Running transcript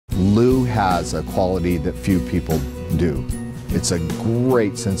Lou has a quality that few people do. It's a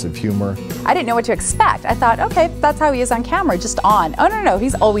great sense of humor. I didn't know what to expect. I thought, okay, that's how he is on camera, just on. Oh, no,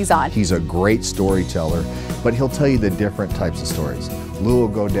 he's always on. He's a great storyteller, but he'll tell you the different types of stories. Lou will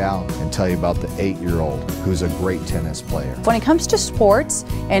go down and tell you about the 8-year-old who's a great tennis player. When it comes to sports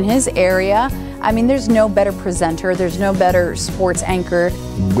in his area, I mean, there's no better presenter, there's no better sports anchor.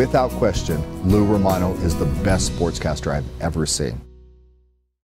 Without question, Lou Romano is the best sportscaster I've ever seen.